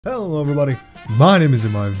Hello everybody, my name is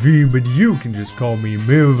MIV, but you can just call me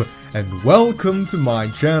Miv, and welcome to my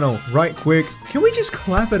channel. Right quick, can we just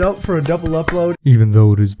clap it up for a double upload? Even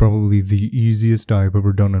though it is probably the easiest I've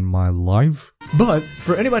ever done in my life. But,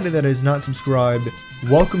 for anybody that is not subscribed,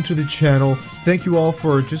 welcome to the channel. Thank you all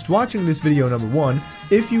for just watching this video, number one.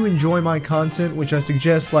 If you enjoy my content, which I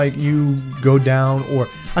suggest like you go down, or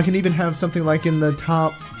I can even have something like in the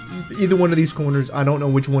top either one of these corners, I don't know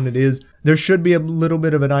which one it is. There should be a little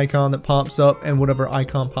bit of an icon that pops up, and whatever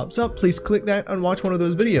icon pops up, please click that and watch one of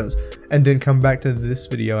those videos, and then come back to this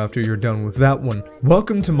video after you're done with that one.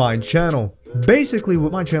 Welcome to my channel. Basically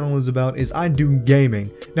what my channel is about is I do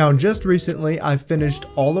gaming. Now just recently I finished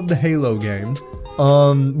all of the Halo games,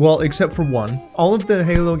 well except for one. All of the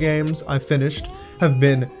Halo games I finished have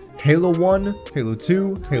been Halo 1, Halo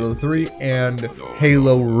 2, Halo 3, and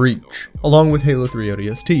Halo Reach, along with Halo 3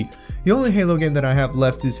 ODST. The only Halo game that I have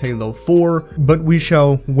left is Halo 4, but we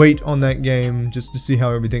shall wait on that game just to see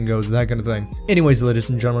how everything goes, that kind of thing. Anyways,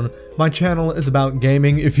 ladies and gentlemen, my channel is about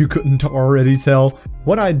gaming, if you couldn't already tell.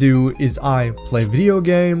 What I do is I play video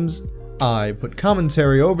games, I put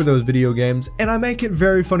commentary over those video games, and I make it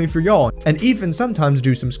very funny for y'all, and even sometimes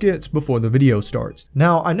do some skits before the video starts.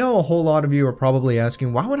 Now, I know a whole lot of you are probably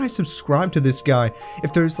asking, why would I subscribe to this guy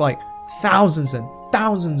if there's like thousands and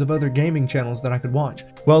thousands of other gaming channels that I could watch?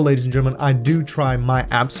 Well, ladies and gentlemen, I do try my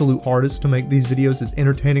absolute hardest to make these videos as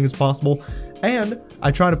entertaining as possible, and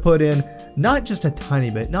I try to put in not just a tiny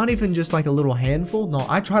bit, not even just like a little handful, no,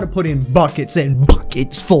 I try to put in buckets and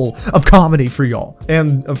buckets full of comedy for y'all.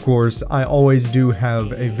 And of course, I always do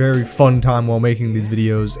have a very fun time while making these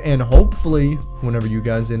videos, and hopefully, whenever you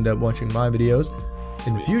guys end up watching my videos,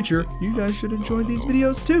 in the future, you guys should enjoy these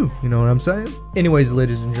videos too, you know what I'm saying? Anyways,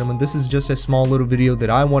 ladies and gentlemen, this is just a small little video that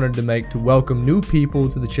I wanted to make to welcome new people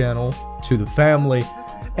to the channel, to the family,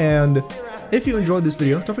 and if you enjoyed this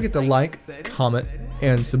video, don't forget to like, comment,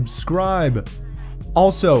 and subscribe.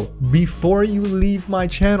 Also, before you leave my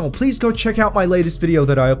channel, please go check out my latest video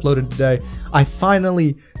that I uploaded today. I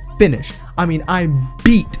finally finished. I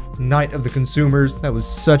beat Night of the Consumers. That was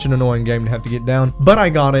such an annoying game to have to get down, but I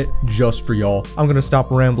got it just for y'all. I'm gonna stop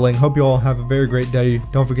rambling. Hope you all have a very great day.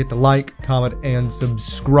 Don't forget to like, comment, and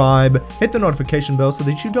subscribe. Hit the notification bell so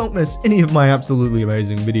that you don't miss any of my absolutely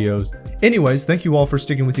amazing videos. Anyways, thank you all for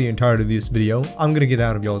sticking with the entirety of this video. I'm gonna get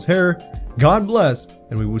out of y'all's hair. God bless,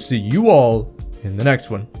 and we will see you all in the next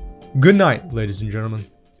one. Good night, ladies and gentlemen.